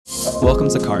Welcome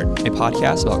to Cart, a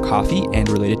podcast about coffee and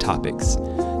related topics.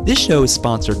 This show is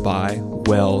sponsored by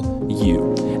Well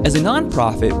You. As a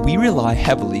nonprofit, we rely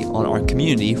heavily on our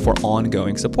community for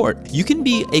ongoing support. You can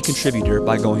be a contributor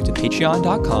by going to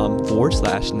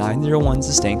patreon.com/901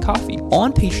 Sustain Coffee.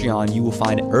 On Patreon, you will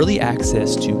find early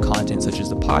access to content such as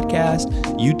the podcast,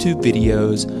 YouTube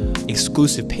videos,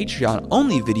 exclusive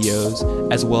Patreon-only videos,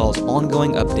 as well as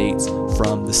ongoing updates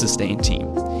from the Sustain team.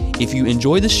 If you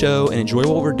enjoy the show and enjoy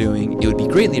what we're doing, it would be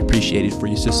greatly appreciated for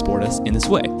you to support us in this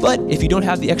way. But if you don't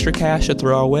have the extra cash to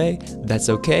throw our way, that's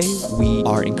okay. We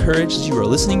are encouraged that you are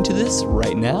listening to this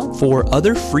right now. For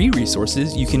other free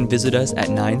resources, you can visit us at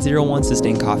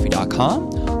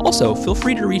 901sustaincoffee.com. Also, feel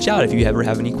free to reach out if you ever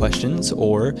have any questions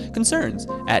or concerns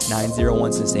at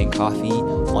 901sustaincoffee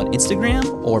on Instagram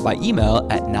or by email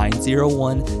at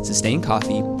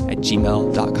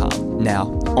 901sustaincoffee@gmail.com.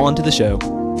 Now, on to the show.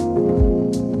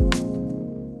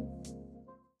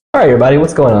 All right, everybody,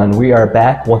 what's going on? We are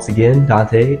back once again,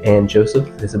 Dante and Joseph.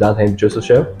 This is the Dante and Joseph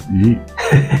show. Yeet.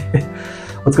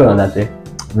 What's going on, Dante?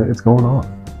 It's going on.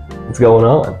 What's going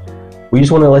on? We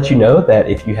just want to let you know that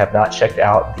if you have not checked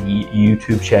out the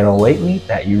YouTube channel lately,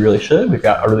 that you really should. We've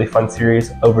got a really fun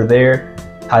series over there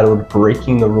titled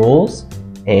Breaking the Rules,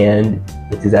 and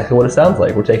it's exactly what it sounds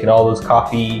like. We're taking all those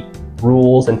coffee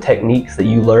rules and techniques that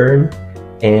you learn,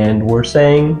 and we're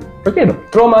saying, forget them,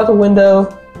 throw them out the window,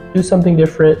 do something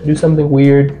different, do something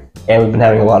weird, and we've been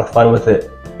having a lot of fun with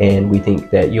it, and we think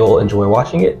that you'll enjoy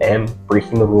watching it and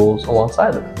breaking the rules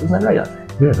alongside of it. Isn't that right, Dante?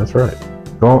 Yeah, that's right.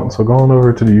 Go on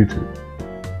over to the YouTube.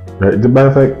 Right. As a matter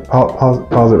of fact,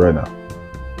 pause it right now.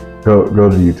 Go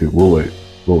to YouTube. We'll wait.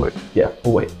 Yeah,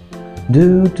 we'll wait.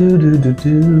 Do do do do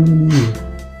do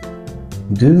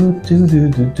do do do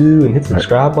do do, and hit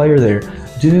subscribe while you're there.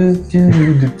 Do do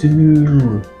do do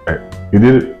do. All right, you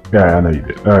did it. Yeah, I know you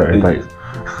did. All right, thanks.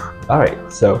 All right,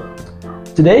 so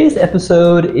today's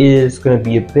episode is going to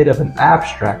be a bit of an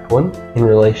abstract one in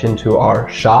relation to our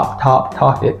shop top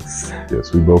topics.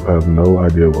 Yes, we both have no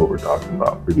idea what we're talking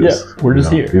about. We're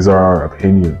just here. These are our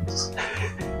opinions.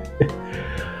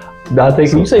 Dante,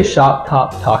 can you say shop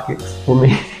top topics for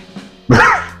me?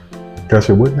 Got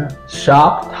your what now?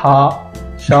 Shop talk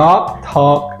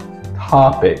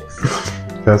topics.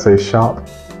 Can I say shop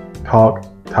talk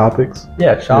topics?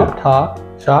 Yeah, shop talk.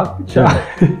 Shop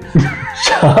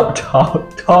top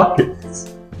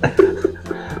topics.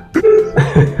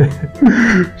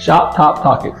 Shop top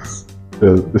topics.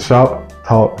 The shop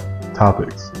talk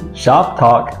topics. Shop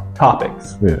talk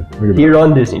topics. Yeah. Here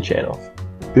on Disney Channel.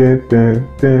 Dun, dun,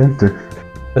 dun, dun.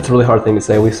 That's a really hard thing to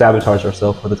say. We sabotage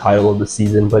ourselves for the title of the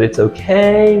season, but it's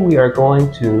okay. We are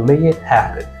going to make it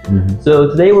happen. Mm-hmm.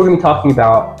 So today we're going to be talking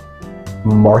about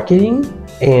marketing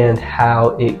and how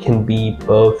it can be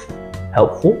both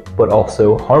helpful but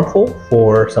also harmful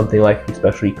for something like the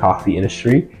specialty coffee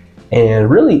industry and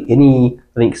really any,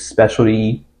 I think,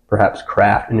 specialty, perhaps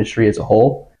craft industry as a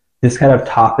whole. This kind of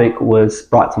topic was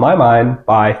brought to my mind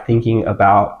by thinking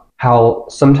about how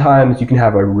sometimes you can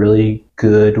have a really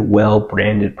good,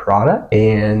 well-branded product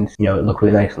and, it look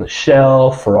really nice on the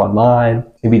shelf or online.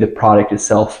 Maybe the product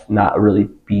itself not really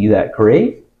be that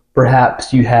great.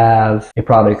 Perhaps you have a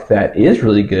product that is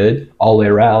really good all the way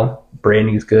around.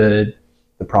 Branding is good.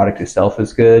 The product itself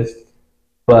is good,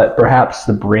 but perhaps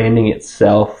the branding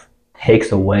itself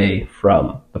takes away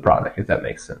from the product, if that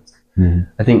makes sense. Mm-hmm.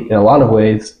 I think in a lot of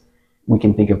ways, we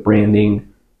can think of branding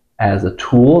as a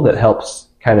tool that helps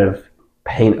kind of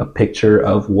paint a picture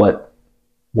of what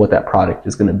that product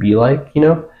is going to be like.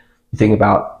 You think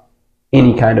about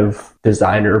any kind of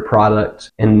designer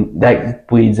product, and that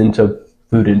bleeds into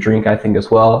food and drink, I think, as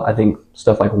well. I think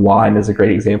stuff like wine is a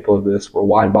great example of this, where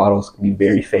wine bottles can be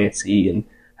very fancy and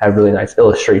have really nice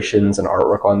illustrations and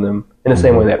artwork on them, in the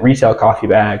same way that retail coffee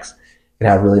bags can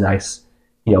have really nice,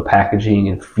 packaging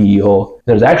and feel.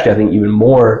 There's actually, I think, even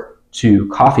more to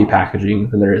coffee packaging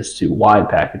than there is to wine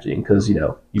packaging, because,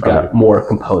 you've got more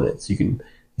components. You can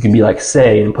be like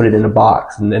Say and put it in a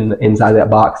box, and then inside that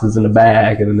box is in a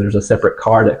bag, and then there's a separate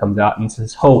card that comes out, and it's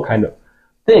this whole kind of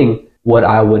thing. What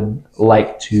I would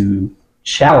like to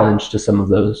challenge to some of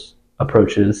those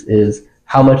approaches is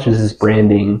how much is this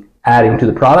branding adding to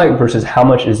the product versus how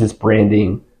much is this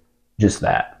branding just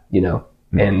that,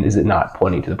 and is it not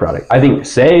pointing to the product? I think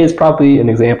Say is probably an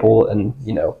example, and,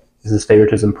 this is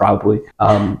favoritism probably.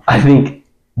 I think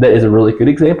that is a really good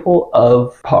example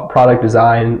of product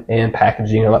design and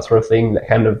packaging and that sort of thing that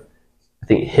kind of, I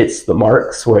think, hits the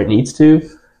marks where it needs to,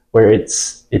 where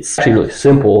it's actually really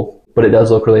simple, but it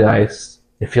does look really nice.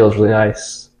 It feels really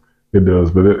nice. It does,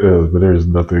 but there's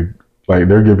nothing, like,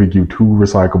 they're giving you 2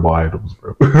 recyclable items,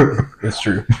 bro. That's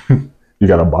true. You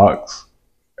got a box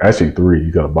Actually, 3.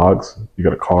 You got a box, you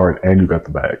got a card, and you got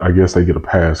the bag. I guess they get a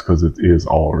pass because it is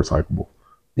all recyclable.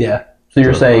 Yeah. So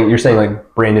you're saying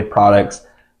like branded products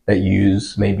that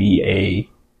use maybe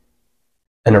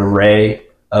an array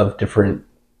of different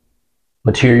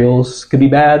materials could be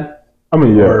bad. I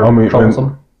mean, yeah. Or I mean,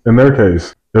 troublesome. in their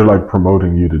case, they're like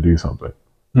promoting you to do something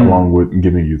along with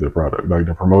giving you their product. Like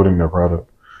they're promoting their product,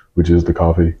 which is the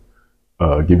coffee,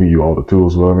 giving you all the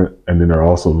tools for it, and then they're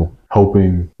also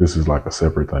hoping, this is like a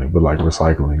separate thing, but like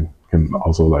recycling can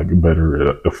also like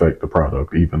better affect the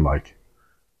product, even like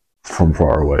from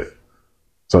far away.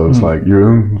 So it's like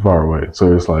you're far away.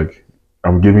 So it's like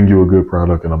I'm giving you a good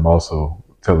product, and I'm also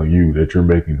telling you that you're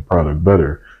making the product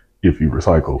better if you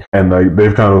recycle. And like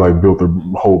they've kind of like built their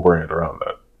whole brand around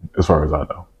that, as far as I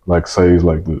know. Like Say's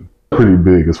like the pretty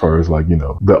big as far as like, you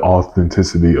know, the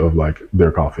authenticity of like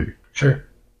their coffee. Sure.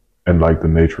 And like the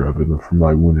nature of it, from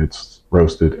like when it's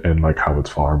roasted and like how it's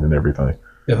farmed and everything.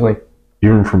 Definitely.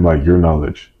 Even from like your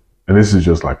knowledge. And this is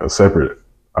just like a separate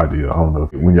idea. I don't know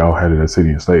if when y'all had it at City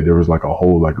and State, there was like a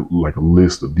whole like a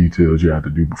list of details you had to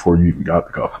do before you even got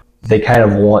the coffee. They kind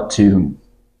of want to,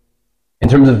 in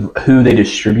terms of who they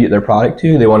distribute their product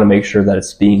to, they want to make sure that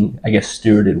it's being, I guess,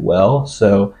 stewarded well.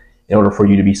 So in order for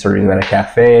you to be serving at a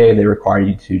cafe, they require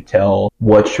you to tell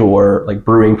what your like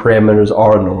brewing parameters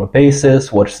are on a normal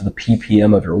basis, what's the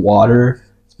ppm of your water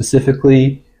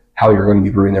specifically, how you're going to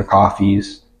be brewing their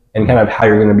coffees, and kind of how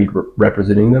you're going to be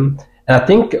representing them. And I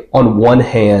think on one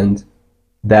hand,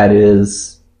 that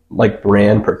is like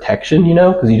brand protection, you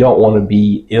know, because you don't want to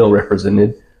be ill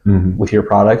represented with your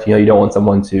product. You know, you don't want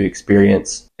someone to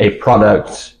experience a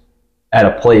product at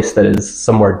a place that is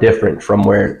somewhere different from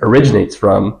where it originates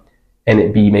from, and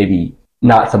it be maybe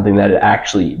not something that it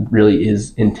actually really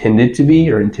is intended to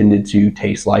be or intended to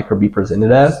taste like or be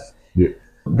presented as. Yeah.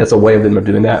 That's a way of them of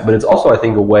doing that. But it's also, I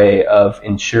think, a way of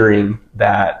ensuring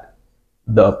that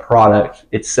the product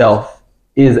itself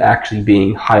is actually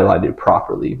being highlighted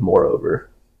properly, moreover.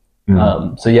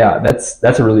 So yeah, that's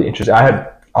a really interesting. I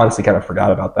had honestly kind of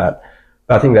forgot about that.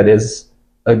 But I think that is,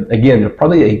 again,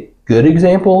 probably a good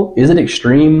example. Is it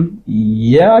extreme?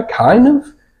 Yeah, kind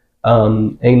of.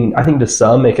 And I think to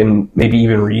some, it can maybe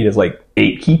even read as like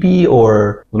gatekeepy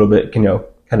or a little bit, you know,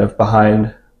 kind of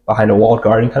behind a walled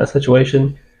garden kind of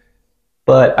situation.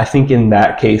 But I think in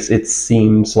that case, it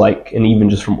seems like, and even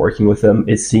just from working with them,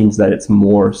 it seems that it's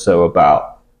more so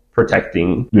about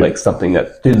protecting like something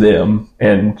that to them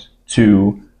and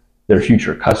to their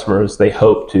future customers, they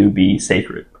hope to be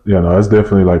sacred. Yeah, no, it's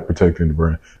definitely like protecting the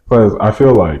brand. Because I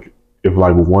feel like if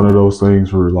like one of those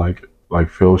things were like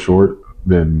fell short,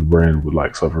 then the brand would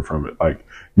like suffer from it. Like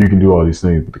you can do all these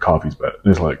things, but the coffee's bad.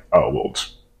 And it's like, oh well,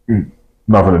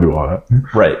 not gonna do all that.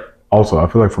 Right. Also, I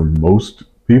feel like for most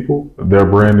people, their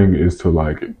branding is to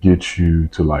like get you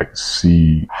to like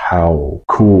see how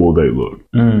cool they look.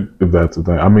 If that's the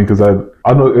thing. I mean, because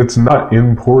I know it's not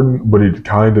important, but it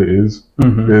kind of is.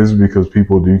 Is because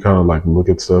people do kind of like look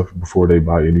at stuff before they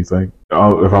buy anything.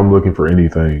 If I'm looking for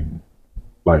anything,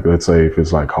 like let's say if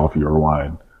it's like coffee or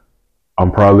wine,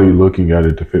 I'm probably looking at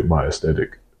it to fit my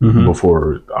aesthetic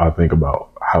before I think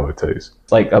about how it tastes.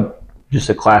 It's like just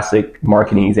a classic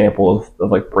marketing example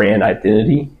of like brand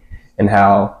identity and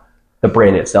how the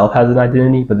brand itself has an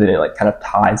identity, but then it like kind of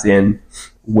ties in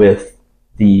with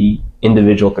the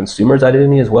individual consumer's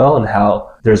identity as well, and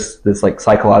how there's this like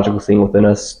psychological thing within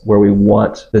us where we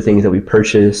want the things that we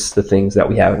purchase, the things that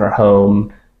we have in our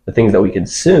home, the things that we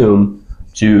consume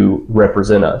to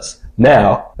represent us.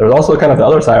 Now, there's also kind of the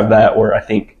other side of that where I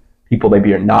think people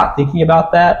maybe are not thinking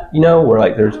about that, you know, where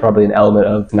like there's probably an element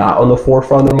of not on the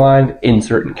forefront of their mind in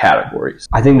certain categories.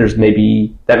 I think there's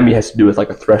maybe has to do with like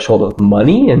a threshold of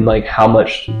money and like how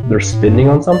much they're spending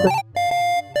on something.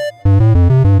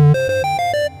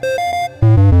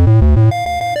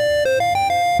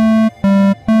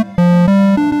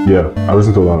 Yeah, I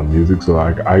listen to a lot of music, so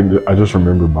like I just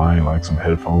remember buying like some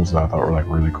headphones that I thought were like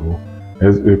really cool.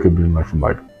 It could be like from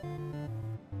like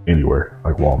anywhere,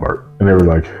 like Walmart, and they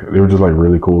were just like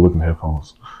really cool looking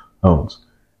headphones.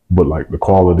 But like the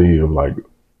quality of like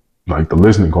the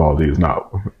listening quality is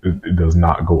not, it does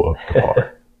not go up to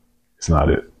par. It's not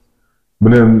it.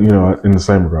 But then, you know, in the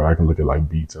same regard, I can look at like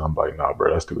Beats and I'm like, nah,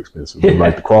 bro, that's too expensive. But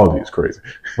like the quality is crazy.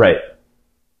 Right.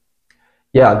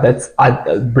 Yeah,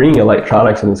 bringing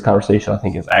electronics in this conversation, I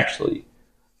think, is actually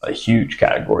a huge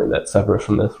category that suffers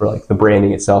from this, where like the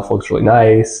branding itself looks really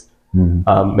nice.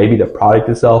 Maybe the product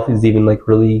itself is even like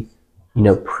really, you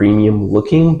know, premium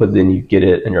looking, but then you get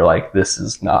it and you're like, this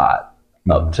is not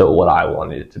up to what I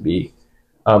wanted it to be.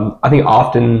 I think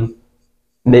often,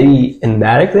 maybe in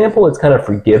that example, it's kind of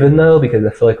forgiven though, because I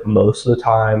feel like most of the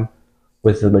time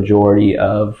with the majority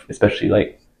of, especially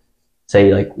like,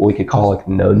 say like what we could call like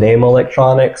no name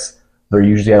electronics, they're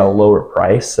usually at a lower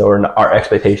price, so our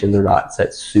expectations are not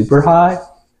set super high.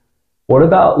 What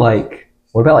about like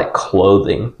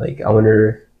clothing? Like, I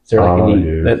wonder, is there like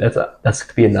any that's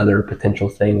could be another potential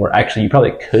thing where actually you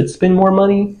probably could spend more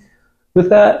money with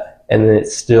that, and then it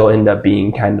still end up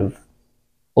being kind of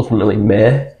ultimately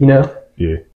meh, you know?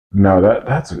 Yeah. No,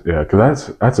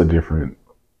 because that's a different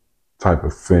type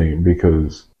of thing,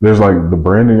 because there's like the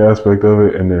branding aspect of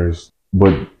it,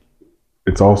 but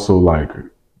it's also like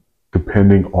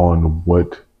depending on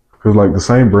what, because like the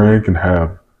same brand can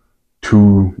have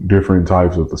two different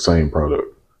types of the same product.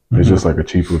 It's just like a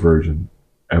cheaper version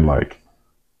and like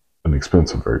an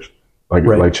expensive version.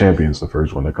 Like Champion's the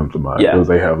first one that comes to mind. Because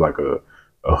they have like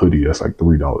a hoodie that's like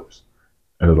 $3.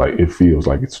 And it feels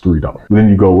like it's $3. But then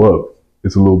you go up,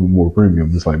 it's a little bit more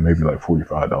premium. It's like maybe like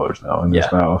 $45 now. And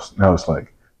now it's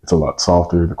like, it's a lot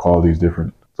softer. The quality is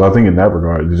different. So I think in that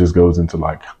regard, it just goes into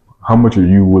like, how much are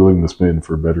you willing to spend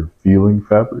for better feeling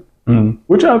fabric?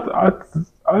 Which I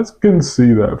can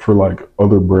see that for like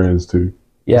other brands too.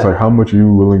 Yeah. It's like, how much are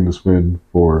you willing to spend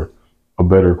for a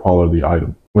better quality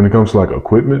item? When it comes to like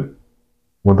equipment,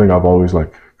 one thing I've always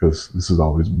like, because this has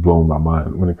always blown my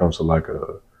mind, when it comes to like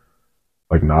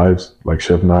knives, like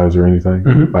chef knives or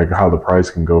anything, like how the price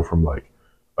can go from like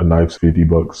a knife's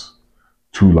 $50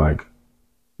 to like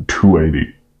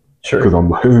 $280. Sure. Because I'm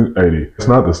like 80. It's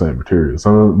not the same material.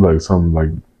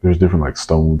 Some there's different like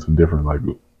stones and different like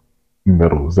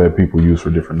metals that people use for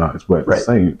different knives, but at the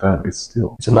same time, it's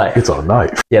a knife. It's a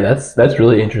knife. Yeah, that's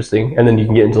really interesting. And then you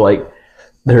can get into like,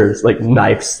 there's like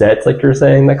knife sets, like you're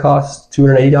saying, that cost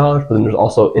 $280, but then there's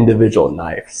also individual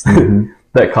knives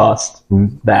that cost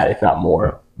that, if not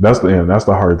more. That's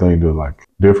the hard thing to like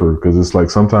differ, because it's like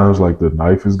sometimes like the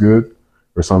knife is good,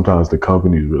 or sometimes the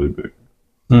company is really big.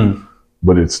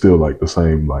 But it's still like the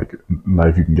same like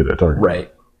knife you can get at Target.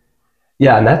 Right.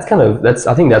 Yeah, and I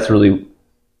think that's really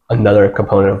another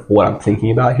component of what I'm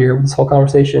thinking about here with this whole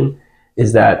conversation,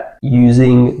 is that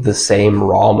using the same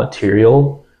raw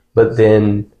material, but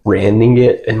then branding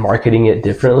it and marketing it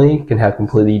differently can have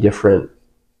completely different,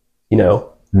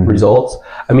 results.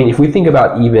 I mean, if we think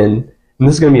about even, and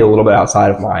this is going to be a little bit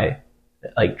outside of my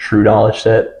like true knowledge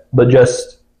set, but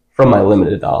just from my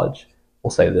limited knowledge,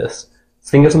 we'll say this.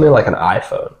 Think of something like an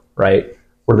iPhone, right?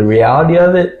 Where the reality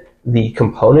of it, the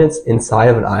components inside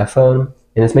of an iPhone,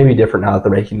 and it's maybe different now that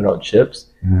they're making their own chips,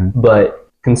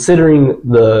 but considering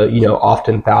the,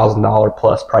 often $1,000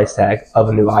 plus price tag of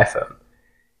a new iPhone,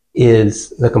 is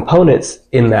the components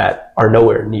in that are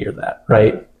nowhere near that,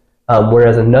 right?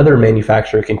 Whereas another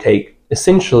manufacturer can take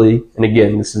essentially, and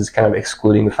again, this is kind of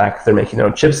excluding the fact that they're making their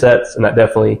own chipsets, and that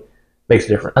definitely makes a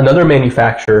difference. Another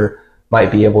manufacturer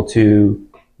might be able to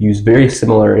use very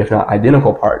similar, if not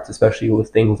identical parts, especially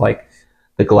with things like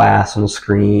the glass on the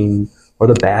screen or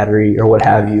the battery or what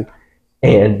have you.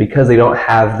 And because they don't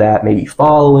have that maybe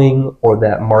following or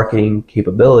that marketing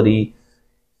capability,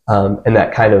 and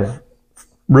that kind of,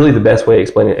 really the best way to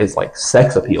explain it is like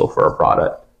sex appeal for a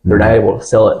product. They're not able to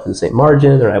sell it for the same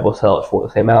margin. They're not able to sell it for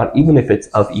the same amount, even if it's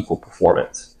of equal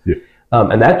performance. Yeah.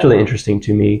 And that's really interesting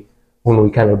to me when we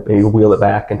kind of maybe wheel it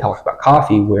back and talk about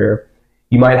coffee, where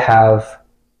you might have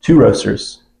two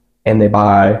roasters and they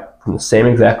buy from the same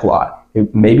exact lot.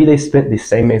 Maybe they spent the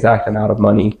same exact amount of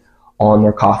money on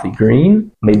their coffee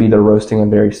green. Maybe they're roasting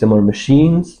on very similar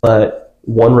machines, but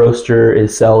one roaster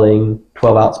is selling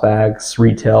 12-ounce bags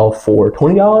retail for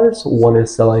 $20. One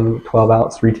is selling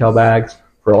 12-ounce retail bags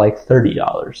for like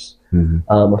 $30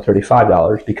 or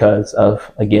 $35 because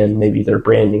of, again, maybe their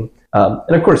branding.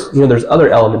 And of course, there's other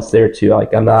elements there too.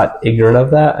 Like, I'm not ignorant of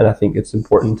that. And I think it's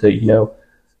important to,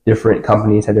 different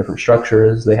companies have different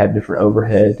structures. They have different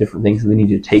overhead, different things that they need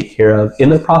to take care of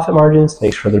in their profit margins to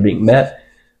make sure they're being met.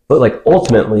 But like,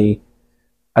 ultimately,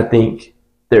 I think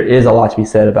there is a lot to be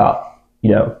said about,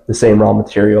 the same raw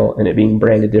material and it being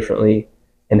branded differently,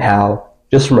 and how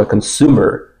just from a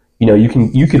consumer,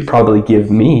 you could probably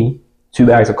give me 2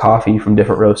 bags of coffee from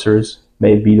different roasters.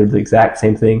 Maybe they're the exact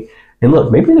same thing. And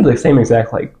look, maybe they're the same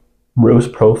exact like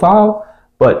roast profile,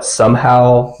 but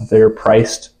somehow they're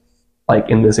priced, like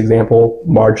in this example,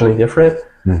 marginally different.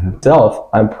 Myself,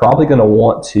 I'm probably going to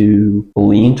want to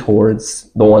lean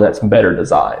towards the one that's better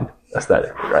designed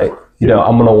aesthetically, right?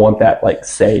 I'm going to want that like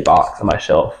say box on my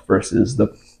shelf versus the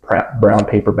brown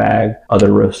paper bag,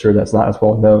 other roaster that's not as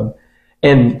well known.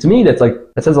 And to me, that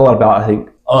says a lot about, I think,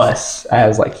 us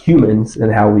as like humans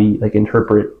and how we like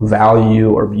interpret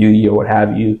value or beauty or what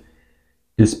have you,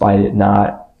 despite it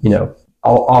not,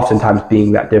 oftentimes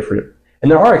being that different. And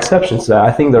there are exceptions to that.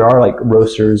 I think there are like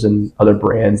roasters and other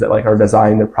brands that like are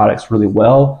designing their products really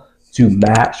well to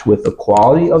match with the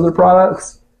quality of their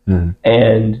products.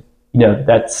 And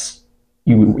that's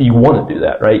you want to do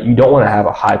that, right? You don't want to have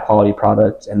a high quality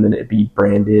product and then it be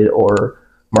branded or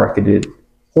marketed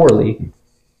poorly.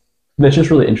 That's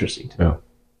just really interesting to me. Yeah,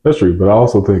 that's true. But I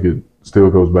also think it still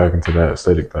goes back into that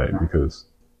aesthetic thing, because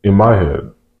in my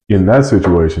head, in that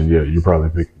situation, yeah, you're probably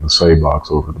picking the Say box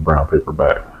over the brown paper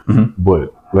bag.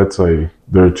 But let's say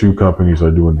there are two companies that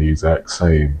are doing the exact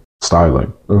same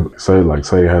styling.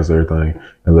 Say has their thing,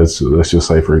 and let's just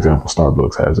say, for example,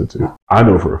 Starbucks has it too. I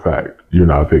know for a fact you're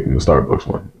not picking the Starbucks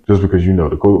one just because you know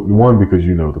the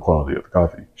quality of the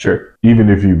coffee. Sure. Even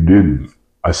if you didn't,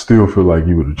 I still feel like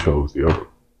you would have chose the other.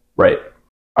 Right.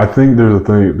 I think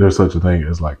there's such a thing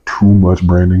as like too much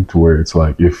branding to where it's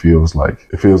like it feels like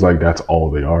that's all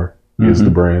they are is the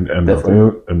brand and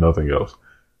nothing else.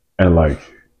 And like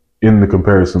in the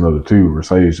comparison of the two, where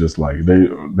Say is just like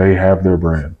they have their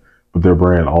brand, but their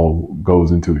brand all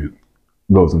goes into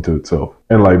itself.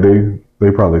 And like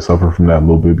they probably suffer from that a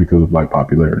little bit because of like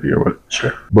popularity or whatever.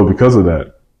 Sure. But because of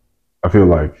that, I feel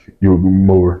like you would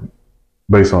more,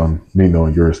 based on me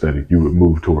knowing your aesthetic, you would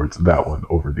move towards that one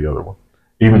over the other one.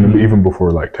 Even before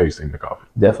like tasting the coffee.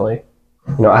 Definitely.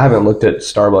 I haven't looked at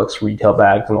Starbucks retail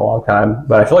bags in a long time,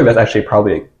 but I feel like that's actually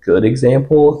probably a good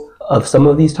example of some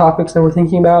of these topics that we're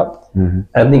thinking about.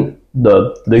 I think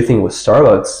the big thing with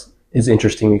Starbucks is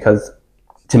interesting because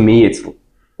to me it's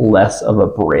less of a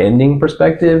branding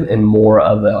perspective and more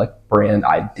of a like brand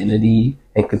identity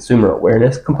and consumer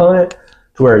awareness component,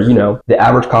 to where the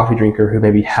average coffee drinker who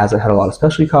maybe hasn't had a lot of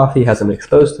specialty coffee, hasn't been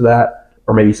exposed to that,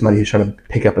 or maybe somebody who's trying to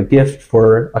pick up a gift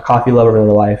for a coffee lover in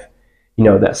their life,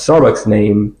 that Starbucks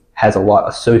name has a lot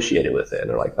associated with it. And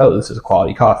they're like, oh, this is a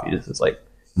quality coffee. This is like,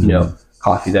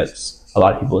 coffee that's a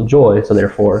lot of people enjoy. So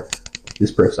therefore,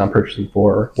 this person I'm purchasing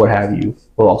for, what have you,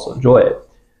 will also enjoy it.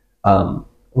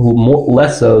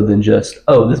 Less so than just,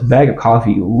 oh, this bag of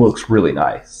coffee looks really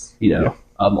nice,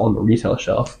 on the retail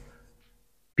shelf.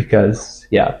 Because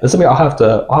that's something I'll have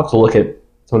to look at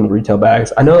some of the retail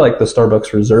bags. I know like the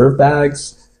Starbucks Reserve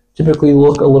bags typically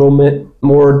look a little bit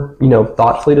more,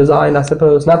 thoughtfully designed, I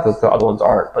suppose. Not that the other ones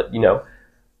aren't, but the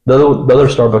other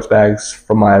Starbucks bags,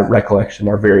 from my recollection,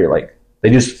 are very like, they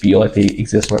just feel like they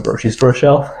exist on a grocery store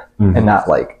shelf and not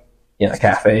like in a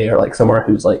cafe or like somewhere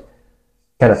who's like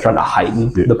kind of trying to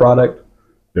heighten the product.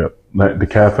 Yeah, like the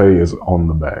cafe is on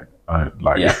the bag.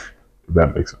 If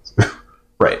that makes sense.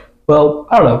 Right. Well,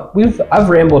 I don't know. I've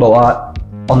rambled a lot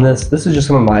on this. This is just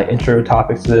some of my intro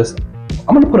topics to this.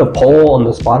 I'm going to put a poll on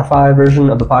the Spotify version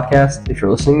of the podcast, if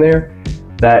you're listening there,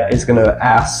 that is going to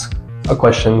ask a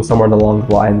question somewhere along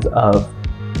the lines of,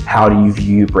 how do you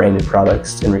view branded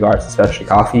products in regards to specialty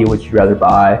coffee? Would you rather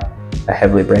buy a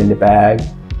heavily branded bag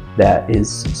that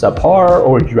is subpar,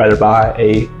 or would you rather buy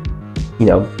a,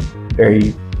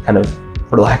 very kind of,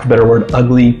 for lack of a better word,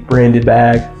 ugly branded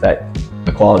bag that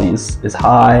the quality is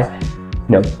high?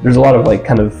 There's a lot of like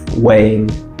kind of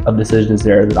weighing of decisions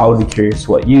there that I would be curious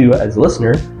what you as a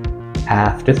listener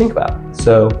have to think about.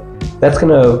 So that's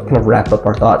going to kind of wrap up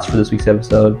our thoughts for this week's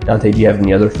episode. Dante, do you have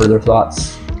any other further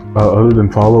thoughts? Other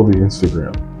than follow the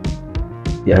Instagram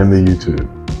and the YouTube.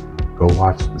 Go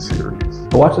watch the series.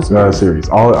 Go watch the series.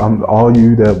 All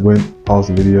you that went pause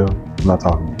the video, I'm not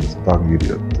talking to you. I'm talking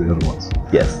to the other ones.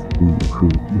 Yes.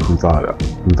 Who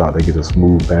thought they could just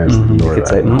move past the door of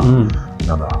that. No.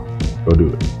 Go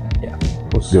do it. Yeah.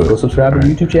 Go subscribe to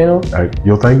the YouTube channel.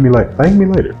 You'll thank me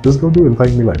later. Just go do it and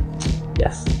thank me later.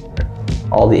 Yes.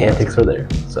 All the antics are there.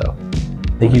 So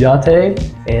thank you, Dante,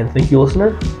 and thank you,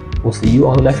 listener. We'll see you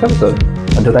on the next episode.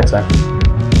 Until next time.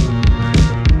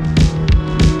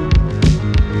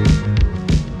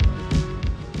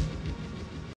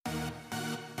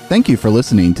 Thank you for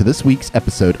listening to this week's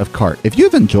episode of CART. If you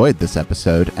have enjoyed this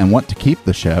episode and want to keep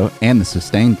the show and the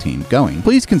Sustain team going,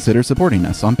 please consider supporting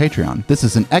us on Patreon. This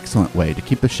is an excellent way to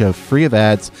keep the show free of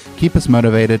ads, keep us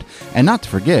motivated, and not to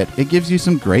forget, it gives you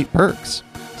some great perks.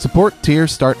 Support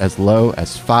tiers start as low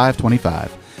as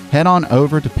 $5.25. Head on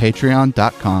over to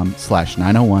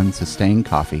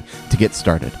patreon.com/901SustainCoffee to get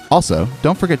started. Also,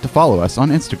 don't forget to follow us on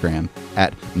Instagram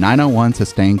at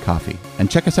 901SustainCoffee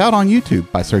and check us out on YouTube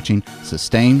by searching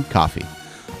Sustain Coffee.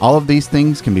 All of these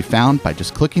things can be found by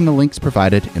just clicking the links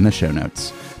provided in the show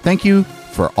notes. Thank you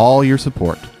for all your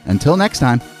support. Until next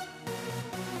time.